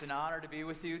It's an honor to be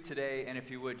with you today, and if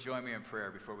you would, join me in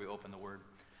prayer before we open the Word.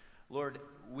 Lord,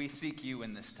 we seek you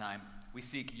in this time. We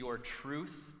seek your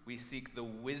truth. We seek the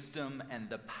wisdom and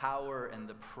the power and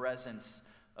the presence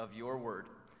of your Word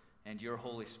and your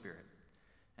Holy Spirit.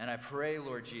 And I pray,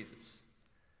 Lord Jesus,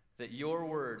 that your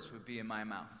words would be in my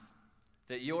mouth,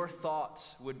 that your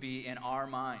thoughts would be in our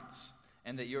minds,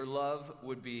 and that your love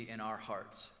would be in our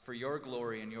hearts, for your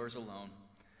glory and yours alone.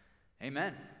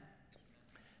 Amen.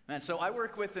 Man, so I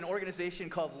work with an organization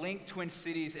called Link Twin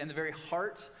Cities, and the very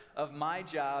heart of my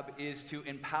job is to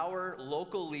empower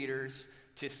local leaders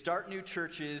to start new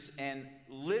churches and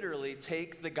literally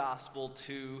take the gospel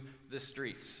to the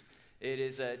streets. It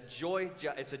is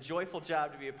it's a joyful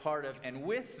job to be a part of, and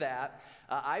with that,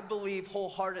 I believe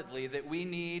wholeheartedly that we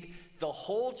need the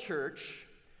whole church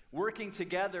working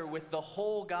together with the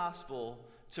whole gospel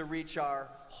to reach our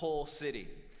whole city.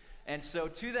 And so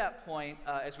to that point,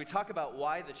 as we talk about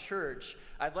why the church,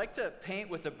 I'd like to paint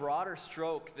with a broader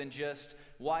stroke than just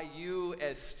why you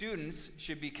as students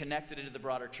should be connected into the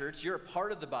broader church. You're a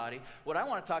part of the body. What I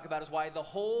want to talk about is why the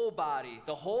whole body,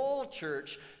 the whole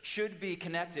church should be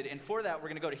connected. And for that, we're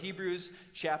going to go to Hebrews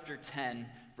chapter 10,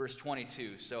 verse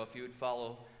 22. So if you would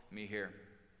follow me here.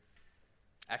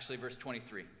 Actually, verse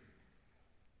 23.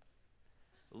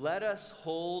 Let us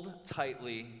hold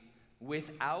tightly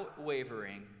without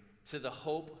wavering to the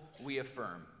hope we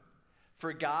affirm.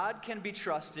 For God can be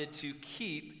trusted to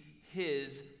keep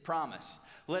his promise.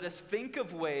 Let us think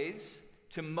of ways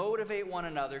to motivate one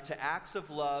another to acts of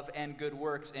love and good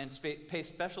works, and pay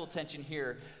special attention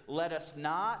here. Let us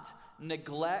not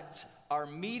neglect our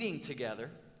meeting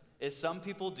together, as some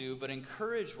people do, but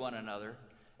encourage one another,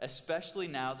 especially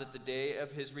now that the day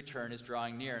of his return is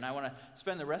drawing near. And I want to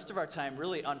spend the rest of our time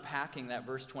really unpacking that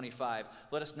verse 25.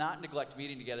 Let us not neglect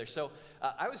meeting together. So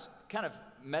I was kind of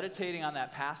meditating on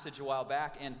that passage a while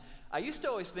back, and I used to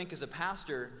always think as a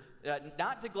pastor,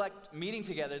 not neglect meeting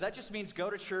together. That just means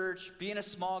go to church, be in a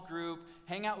small group,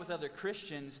 hang out with other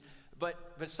Christians. But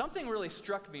something really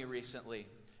struck me recently,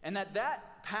 and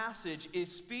that passage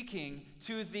is speaking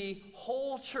to the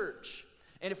whole church.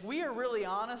 And if we are really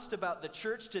honest about the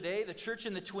church today, the church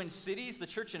in the Twin Cities, the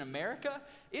church in America,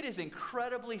 it is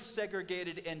incredibly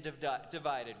segregated and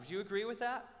divided. Would you agree with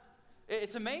that?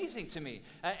 It's amazing to me.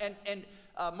 And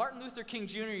Martin Luther King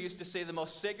Jr. used to say the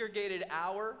most segregated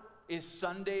hour is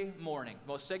Sunday morning.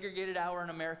 The most segregated hour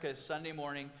in America is Sunday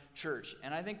morning church.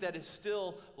 And I think that is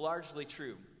still largely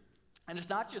true. And it's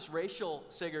not just racial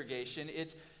segregation,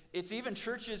 it's even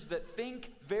churches that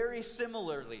think very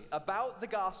similarly about the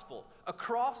gospel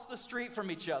across the street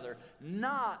from each other,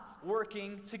 not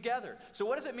working together. So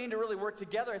what does it mean to really work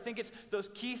together? I think it's those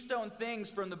keystone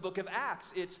things from the book of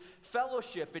Acts. It's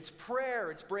fellowship, it's prayer,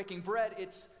 it's breaking bread,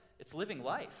 it's living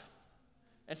life.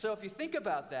 And so if you think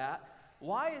about that,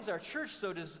 why is our church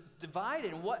so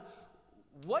divided? And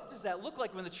what does that look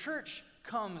like when the church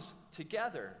comes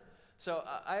together? So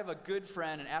I have a good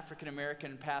friend, an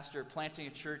African-American pastor, planting a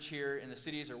church here in the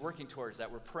cities, or working towards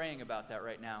that. We're praying about that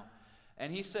right now.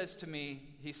 And he said to me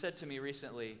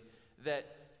recently that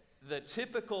the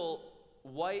typical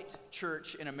white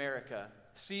church in America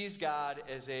sees God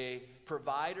as a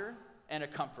provider and a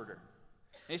comforter.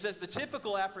 And he says the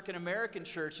typical African-American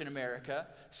church in America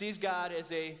sees God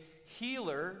as a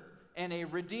healer and a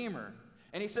redeemer.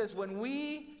 And he says when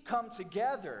we come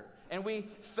together and we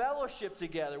fellowship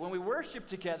together, when we worship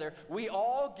together, we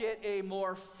all get a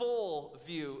more full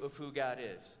view of who God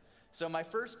is. So my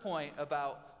first point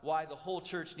about why the whole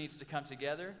church needs to come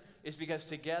together is because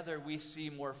together we see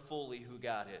more fully who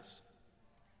God is.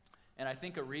 And I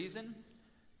think a reason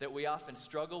that we often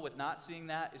struggle with not seeing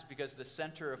that is because the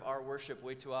center of our worship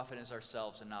way too often is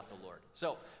ourselves and not the Lord.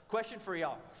 So, question for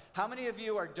y'all. How many of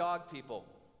you are dog people?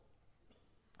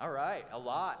 All right, a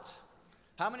lot.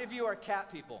 How many of you are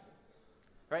cat people?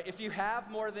 Right? If you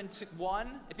have more than one,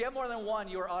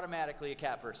 you are automatically a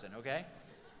cat person, okay?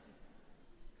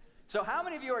 So how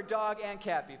many of you are dog and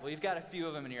cat people? You've got a few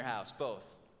of them in your house, both.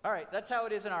 All right, that's how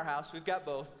it is in our house. We've got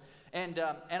both. And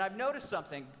I've noticed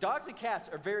something. Dogs and cats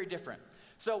are very different.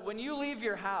 So when you leave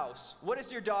your house, what does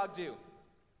your dog do?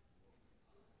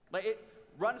 Like it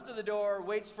runs to the door,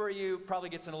 waits for you, probably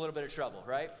gets in a little bit of trouble,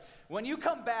 right? When you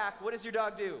come back, what does your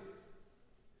dog do?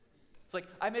 It's like,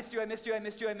 I missed you, I missed you, I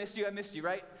missed you, I missed you, I missed you,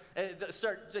 right?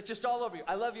 Start just all over you.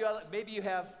 I love you. Maybe you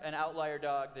have an outlier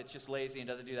dog that's just lazy and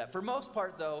doesn't do that. For most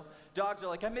part, though, dogs are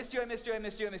like, I missed you, I missed you, I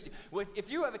missed you, I missed you. Well,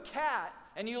 if you have a cat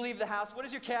and you leave the house, what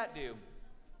does your cat do?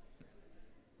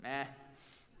 Meh,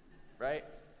 right?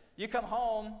 You come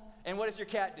home, and what does your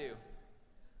cat do?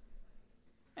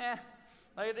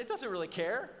 Like, it doesn't really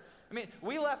care. I mean,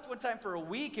 we left one time for a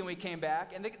week and we came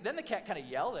back, and then the cat kind of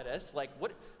yelled at us, like,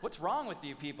 what's wrong with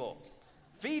you people?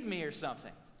 Feed me or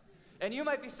something. And you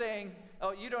might be saying,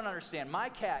 oh, you don't understand. My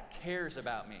cat cares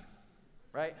about me,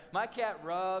 right? My cat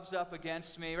rubs up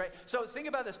against me, right? So think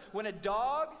about this. When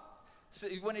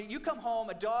you come home,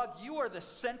 a dog, you are the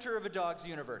center of a dog's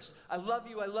universe. I love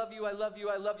you, I love you, I love you,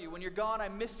 I love you. When you're gone, I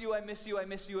miss you, I miss you, I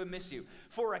miss you, I miss you.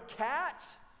 For a cat,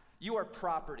 you are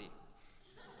property.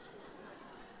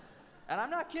 And I'm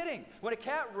not kidding. When a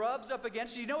cat rubs up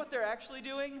against you, you know what they're actually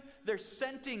doing? They're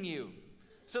scenting you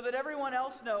so that everyone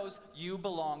else knows you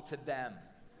belong to them.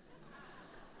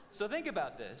 So think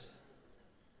about this.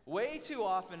 Way too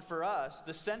often for us,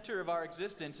 the center of our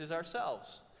existence is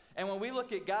ourselves. And when we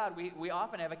look at God, we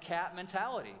often have a cat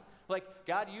mentality. Like,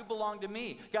 God, you belong to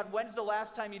me. God, when's the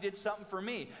last time you did something for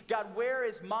me? God, where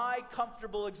is my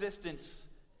comfortable existence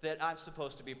that I'm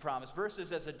supposed to be promised?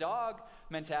 Versus as a dog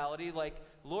mentality, like,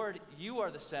 Lord, you are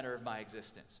the center of my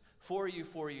existence. For you,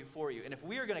 for you, for you. And if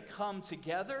we are going to come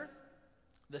together,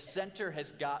 the center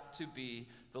has got to be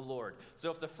the Lord. So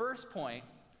if the first point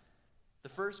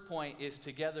is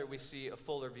together we see a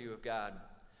fuller view of God.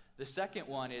 The second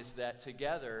one is that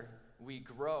together we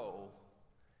grow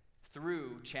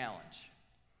through challenge.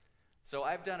 So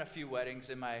I've done a few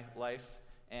weddings in my life,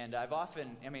 and I've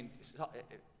often,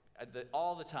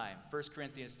 all the time, 1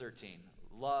 Corinthians 13,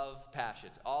 love,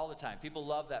 passions, all the time. People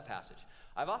love that passage.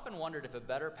 I've often wondered if a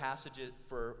better passage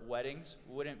for weddings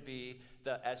wouldn't be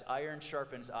as iron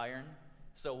sharpens iron,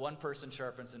 so one person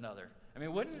sharpens another.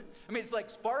 It's like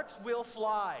sparks will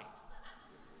fly.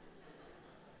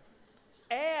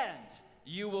 And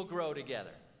you will grow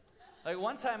together. Like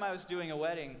one time I was doing a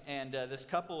wedding, and this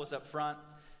couple was up front,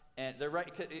 and they're right,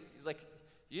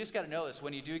 you just got to know this.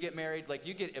 When you do get married,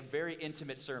 you get a very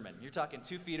intimate sermon. You're talking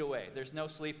 2 feet away. There's no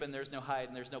sleeping, there's no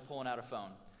hiding, there's no pulling out a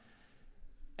phone.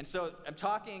 And so I'm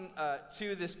talking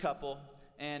to this couple,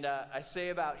 and I say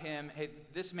about him, hey,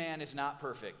 this man is not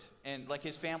perfect. And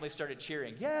his family started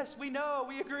cheering. Yes, we know,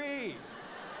 we agree.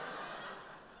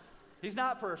 He's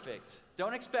not perfect.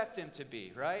 Don't expect him to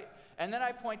be, right? And then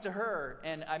I point to her,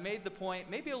 and I made the point,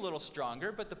 maybe a little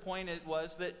stronger, but the point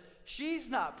was that she's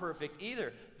not perfect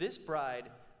either. This bride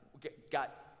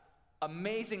got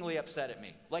amazingly upset at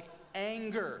me,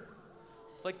 anger.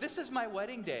 This is my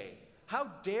wedding day. How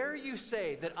dare you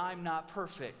say that I'm not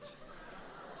perfect?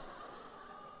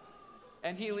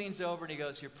 And he leans over and he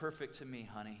goes, you're perfect to me,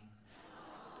 honey.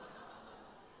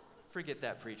 Forget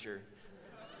that, preacher.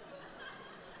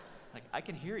 I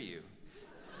can hear you.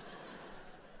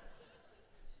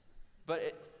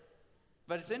 But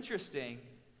it's interesting.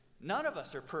 None of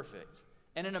us are perfect.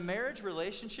 And in a marriage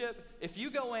relationship, if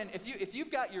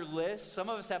you've got your list, some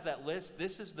of us have that list,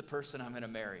 this is the person I'm going to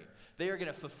marry. They are going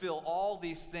to fulfill all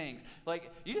these things.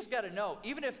 You just got to know,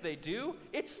 even if they do,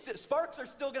 sparks are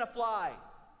still going to fly.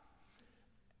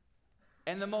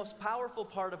 And the most powerful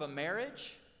part of a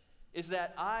marriage is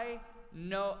that I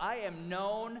am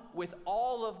known with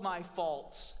all of my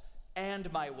faults,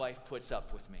 and my wife puts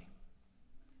up with me.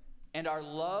 And our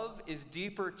love is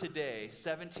deeper today,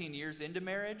 17 years into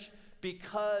marriage,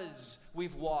 because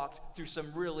we've walked through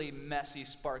some really messy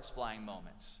sparks flying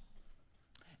moments.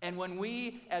 And when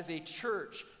we as a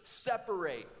church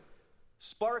separate,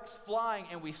 sparks flying,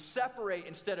 and we separate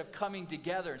instead of coming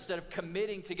together, instead of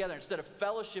committing together, instead of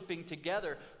fellowshipping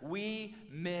together, we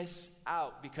miss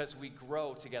out because we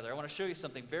grow together. I want to show you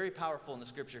something very powerful in the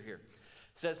scripture here.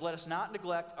 It says, let us not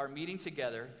neglect our meeting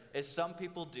together, as some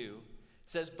people do.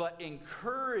 It says, but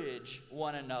encourage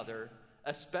one another,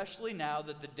 especially now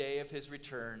that the day of his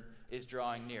return is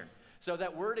drawing near. So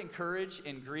that word encourage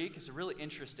in Greek is a really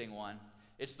interesting one.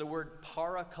 It's the word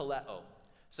parakaleo.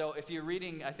 So if you're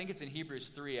reading, I think it's in Hebrews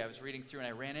 3, I was reading through and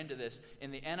I ran into this.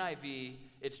 In the NIV,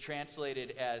 it's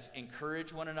translated as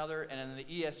encourage one another, and in the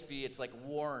ESV, it's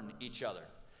warn each other.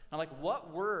 I'm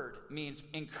what word means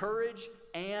encourage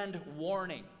and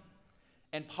warning?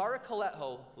 And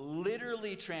parakaleo, literal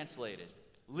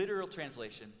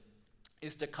translation,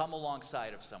 is to come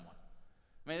alongside of someone.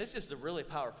 This is just a really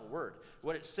powerful word.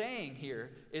 What it's saying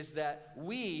here is that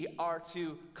we are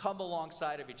to come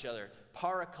alongside of each other.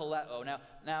 Parakaleo.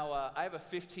 Now, I have a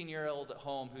 15-year-old at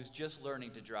home who's just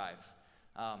learning to drive.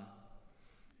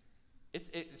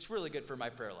 It's really good for my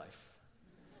prayer life.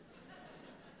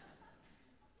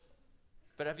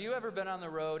 But have you ever been on the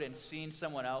road and seen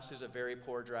someone else who's a very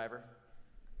poor driver?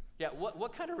 Yeah,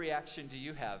 what kind of reaction do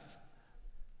you have?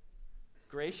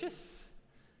 Gracious?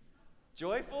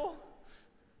 Joyful?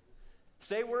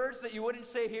 Say words that you wouldn't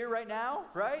say here right now,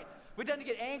 right? We tend to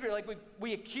get angry,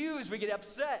 we accuse, we get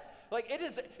upset.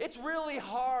 It's really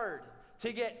hard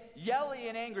to get yelly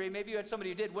and angry. Maybe you had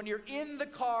somebody who did. When you're in the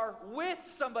car with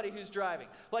somebody who's driving.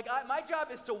 Like, my job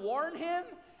is to warn him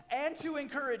and to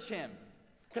encourage him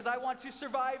because I want to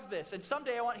survive this. And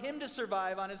someday I want him to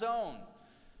survive on his own.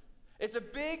 It's a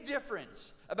big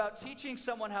difference about teaching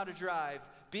someone how to drive,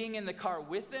 being in the car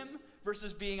with them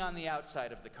versus being on the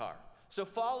outside of the car. So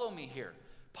follow me here.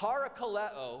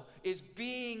 Parakaleo is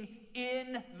being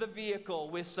in the vehicle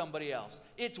with somebody else.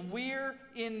 It's we're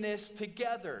in this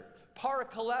together.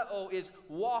 Parakaleo is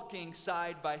walking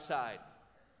side by side.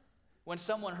 When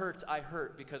someone hurts, I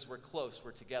hurt because we're close,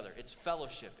 we're together. It's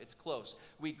fellowship, it's close.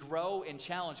 We grow in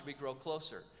challenge, we grow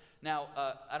closer. Now,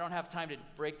 I don't have time to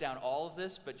break down all of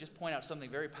this, but just point out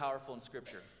something very powerful in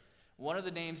Scripture. One of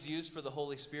the names used for the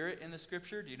Holy Spirit in the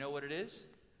Scripture, do you know what it is?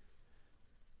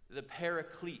 The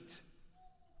Paraclete.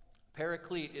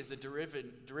 Paraclete is a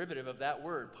derivative of that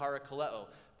word, parakaleo.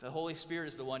 The Holy Spirit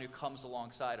is the one who comes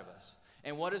alongside of us.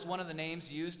 And what is one of the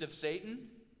names used of Satan?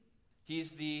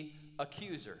 He's the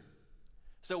accuser.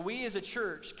 So we as a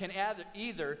church can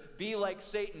either be like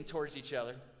Satan towards each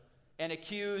other and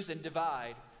accuse and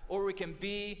divide, or we can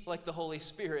be like the Holy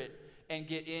Spirit and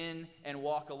get in and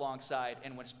walk alongside.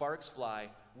 And when sparks fly,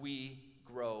 we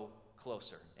grow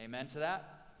closer. Amen to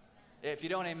that? If you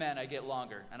don't amen, I get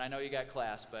longer. And I know you got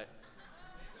class, but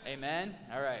amen?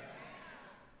 All right.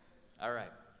 All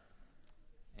right.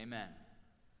 Amen.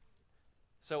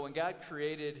 So when God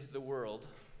created the world,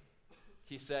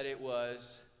 he said it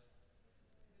was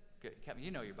good. Kevin,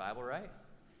 you know your Bible, right?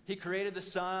 He created the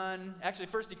sun. Actually,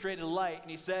 first he created light, and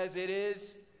he says it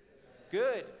is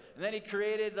good. And then he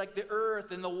created like the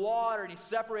earth and the water, and he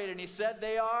separated, and he said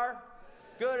they are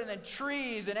good. And then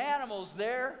trees and animals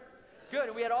there. Good.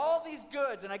 And we had all these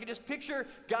goods, and I could just picture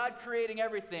God creating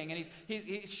everything. And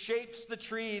he shapes the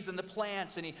trees and the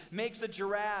plants, and he makes a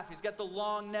giraffe. He's got the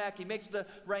long neck. He makes the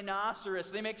rhinoceros.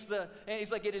 And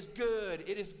he's like, it is good.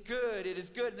 It is good. It is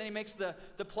good. And then he makes the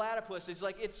platypus. He's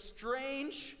like, it's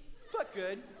strange, but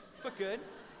good. But good.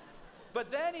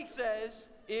 But then he says,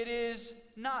 it is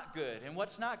not good. And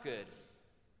what's not good?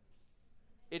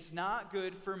 It's not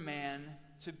good for man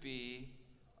to be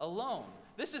alone.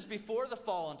 This is before the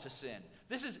fall into sin.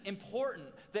 This is important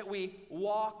that we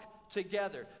walk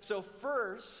together. So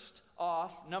first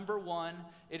off, number one,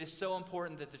 it is so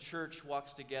important that the church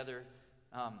walks together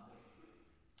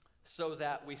so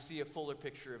that we see a fuller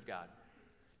picture of God.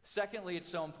 Secondly, it's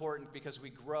so important because we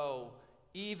grow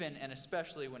even and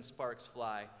especially when sparks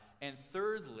fly. And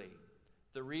thirdly,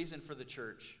 the reason for the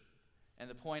church, and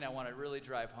the point I want to really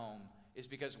drive home, is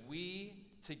because we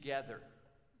together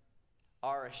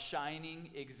are a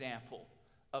shining example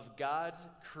of God's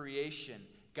creation,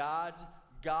 God's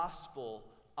gospel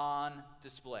on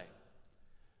display.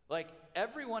 Like,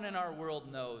 everyone in our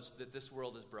world knows that this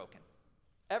world is broken.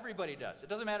 Everybody does. It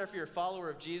doesn't matter if you're a follower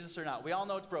of Jesus or not. We all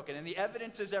know it's broken, and the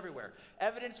evidence is everywhere.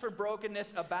 Evidence for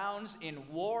brokenness abounds in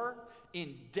war,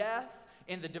 in death,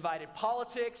 in the divided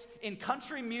politics, in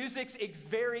country music's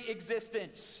very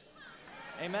existence.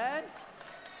 Amen?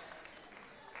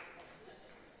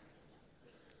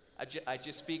 I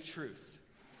just speak truth.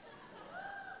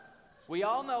 We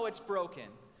all know it's broken,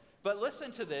 but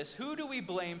listen to this. Who do we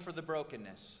blame for the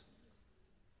brokenness?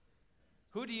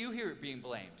 Who do you hear being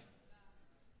blamed?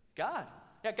 God.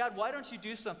 Yeah, God, why don't you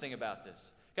do something about this?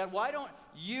 God, why don't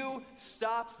you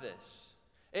stop this?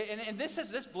 And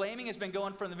this blaming has been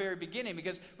going from the very beginning,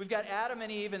 because we've got Adam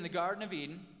and Eve in the Garden of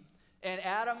Eden, and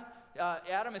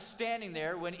Adam is standing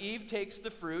there when Eve takes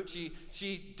the fruit.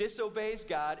 She disobeys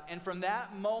God, and from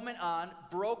that moment on,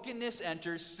 brokenness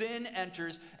enters, sin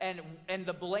enters, and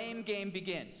the blame game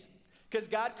begins. Because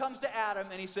God comes to Adam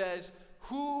and he says,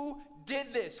 who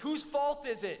did this? Whose fault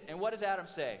is it? And what does Adam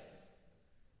say?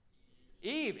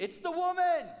 Eve. It's the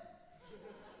woman.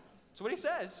 That's what he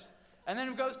says. And then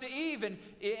he goes to Eve and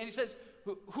he says,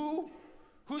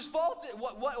 whose fault?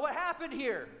 What happened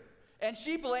here? And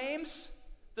she blames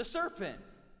the serpent.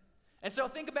 And so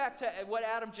think back to what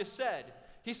Adam just said.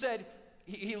 He said,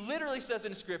 he literally says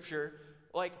in Scripture,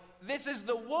 like, this is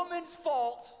the woman's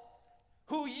fault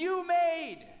who you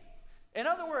made. In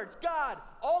other words, God,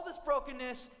 all this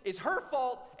brokenness is her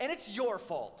fault and it's your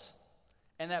fault.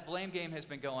 And that blame game has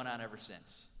been going on ever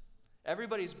since.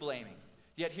 Everybody's blaming.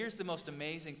 Yet here's the most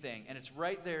amazing thing, and it's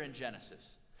right there in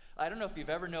Genesis. I don't know if you've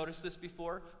ever noticed this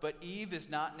before, but Eve is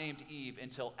not named Eve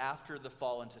until after the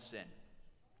fall into sin.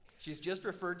 She's just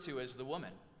referred to as the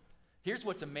woman. Here's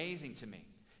what's amazing to me.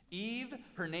 Eve,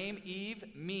 her name Eve,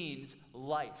 means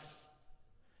life.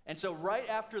 And so right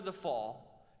after the fall,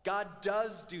 God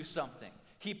does do something.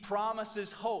 He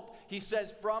promises hope. He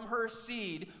says from her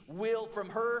seed from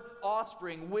her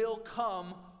offspring will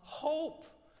come hope.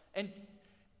 And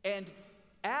And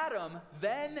Adam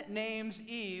then names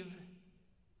Eve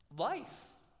Life.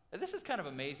 And this is kind of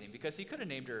amazing because he could have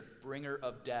named her Bringer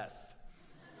of Death.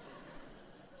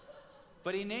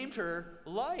 But he named her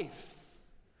Life.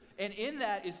 And in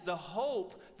that is the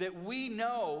hope that we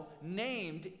know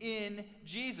named in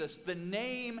Jesus. The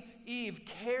name Eve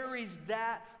carries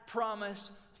that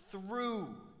promise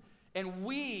through. And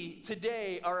we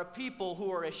today are a people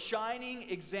who are a shining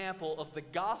example of the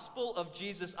gospel of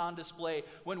Jesus on display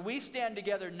when we stand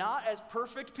together not as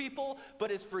perfect people,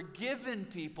 but as forgiven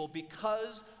people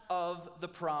because of the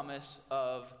promise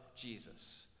of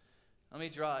Jesus. Let me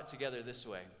draw it together this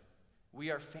way. We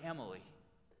are family.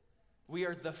 We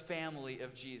are the family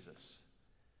of Jesus.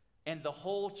 And the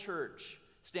whole church,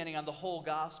 standing on the whole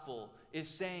gospel, is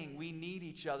saying we need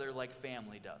each other like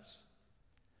family does.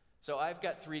 So I've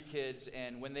got 3 kids,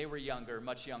 and when they were younger,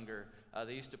 much younger,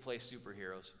 they used to play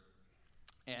superheroes.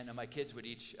 And my kids would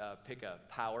each pick a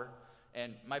power.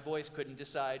 And my boys couldn't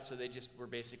decide, so they just were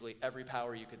basically every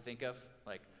power you could think of,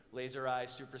 like laser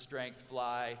eyes, super strength,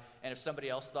 fly. And if somebody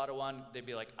else thought of one, they'd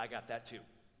be like, I got that too.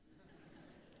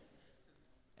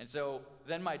 And so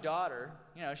then my daughter,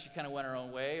 she kind of went her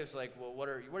own way. It was like, well, what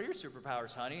are your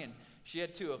superpowers, honey? And she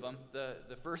had 2 of them.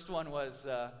 The first one was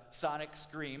Sonic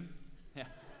Scream. Yeah.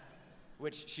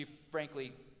 Which she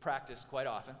frankly practiced quite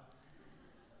often.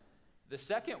 The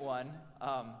second one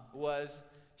was,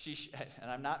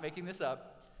 and I'm not making this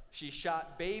up, she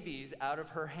shot babies out of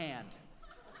her hand.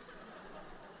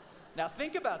 Now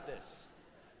think about this.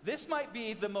 This might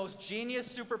be the most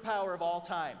genius superpower of all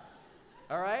time.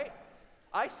 All right?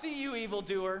 I see you,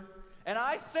 evildoer, and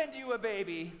I send you a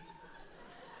baby.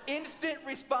 Instant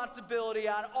responsibility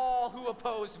on all who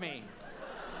oppose me.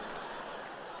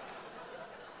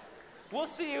 We'll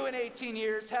see you in 18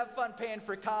 years. Have fun paying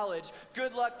for college.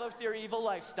 Good luck with your evil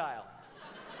lifestyle.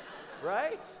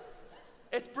 Right?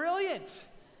 It's brilliant.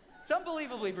 It's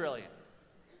unbelievably brilliant.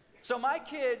 So my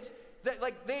kids,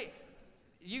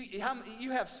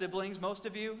 you have siblings, most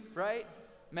of you, right?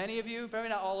 Many of you, probably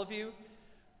not all of you.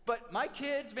 But my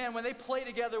kids, man, when they play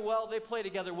together well, they play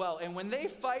together well. And when they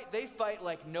fight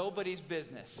like nobody's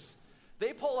business.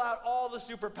 They pull out all the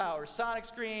superpowers, Sonic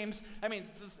Screams,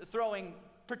 throwing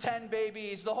pretend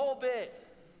babies, the whole bit.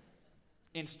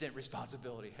 Instant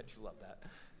responsibility. I do love that.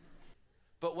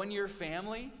 But when you're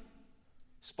family,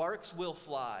 sparks will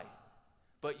fly,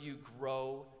 but you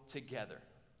grow together.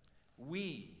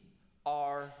 We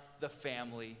are the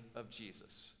family of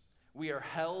Jesus. We are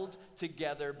held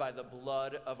together by the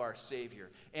blood of our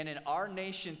Savior. And in our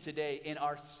nation today, in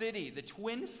our city, the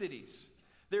Twin Cities,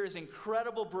 there is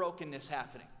incredible brokenness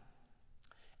happening.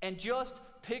 And just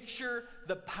picture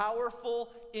the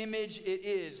powerful image it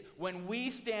is when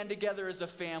we stand together as a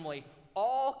family,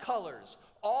 all colors,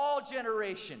 all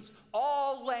generations,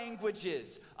 all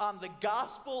languages, on the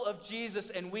gospel of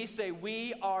Jesus, and we say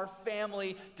we are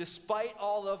family despite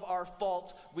all of our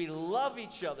faults. We love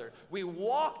each other, we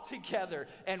walk together,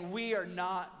 and we are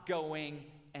not going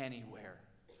anywhere.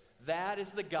 That is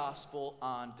the gospel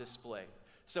on display.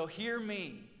 So hear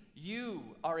me. You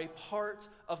are a part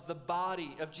of the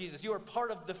body of Jesus. You are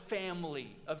part of the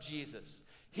family of Jesus.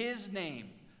 His name,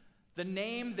 the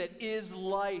name that is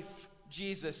life,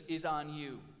 Jesus, is on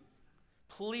you.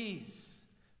 Please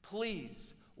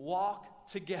walk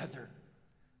together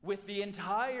with the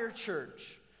entire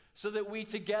church so that we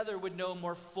together would know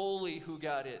more fully who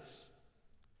God is.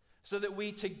 So that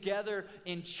we together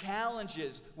in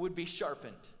challenges would be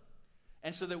sharpened.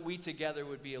 And so that we together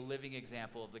would be a living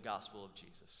example of the gospel of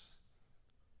Jesus.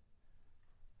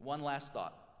 One last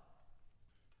thought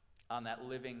on that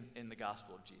living in the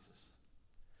gospel of Jesus.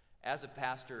 As a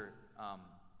pastor,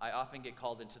 I often get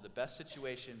called into the best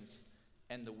situations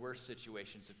and the worst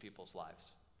situations of people's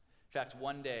lives. In fact,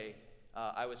 one day,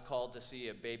 I was called to see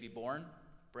a baby born,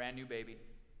 brand new baby.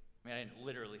 I didn't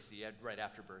literally see it right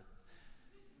after birth.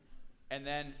 And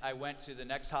then I went to the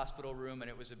next hospital room, and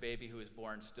it was a baby who was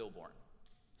born stillborn.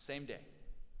 Same day.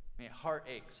 Heart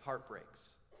aches, heart breaks.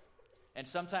 And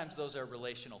sometimes those are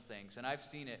relational things. And I've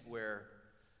seen it where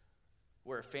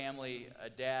a family, a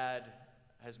dad,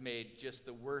 has made just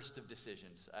the worst of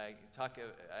decisions.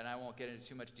 And I won't get into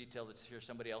too much detail to hear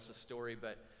somebody else's story,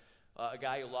 but a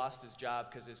guy who lost his job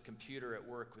because his computer at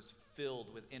work was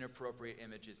filled with inappropriate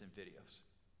images and videos.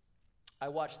 I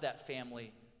watched that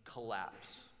family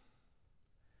collapse.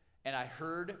 And I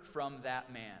heard from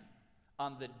that man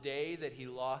on the day that he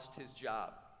lost his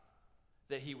job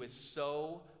that he was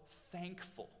so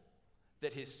thankful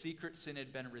that his secret sin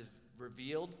had been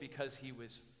revealed because he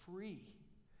was free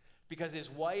because his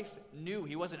wife knew.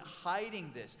 He wasn't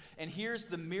hiding this. And here's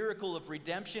the miracle of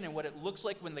redemption and what it looks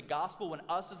like when the gospel, when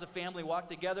us as a family walk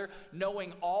together,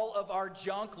 knowing all of our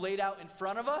junk laid out in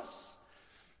front of us,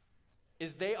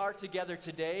 is they are together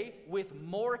today with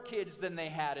more kids than they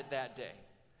had at that day.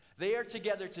 They are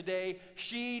together today.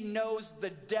 She knows the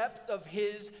depth of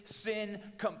his sin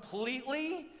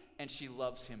completely, and she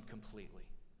loves him completely.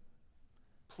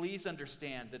 Please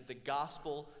understand that the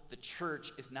gospel, the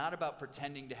church, is not about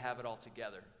pretending to have it all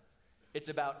together. It's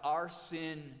about our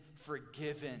sin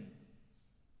forgiven.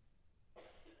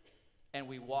 And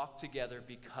we walk together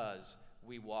because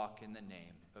we walk in the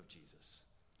name of Jesus.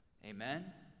 Amen?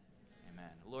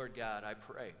 Amen. Lord God,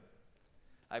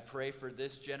 I pray for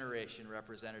this generation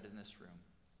represented in this room.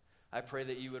 I pray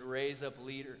that you would raise up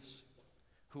leaders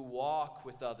who walk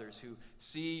with others, who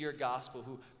see your gospel,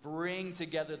 who bring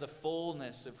together the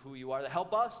fullness of who you are, that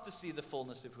help us to see the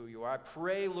fullness of who you are. I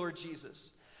pray, Lord Jesus,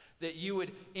 that you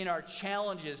would, in our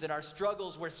challenges and our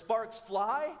struggles where sparks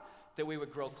fly, that we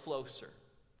would grow closer.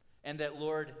 And that,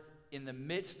 Lord, in the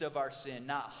midst of our sin,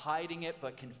 not hiding it,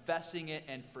 but confessing it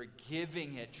and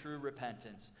forgiving it, true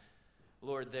repentance,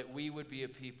 Lord, that we would be a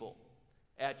people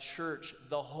at church,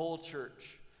 the whole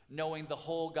church, knowing the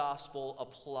whole gospel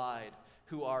applied,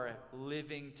 who are a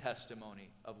living testimony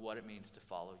of what it means to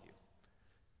follow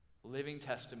you. Living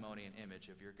testimony and image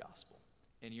of your gospel.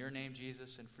 In your name,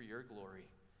 Jesus, and for your glory,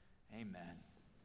 amen.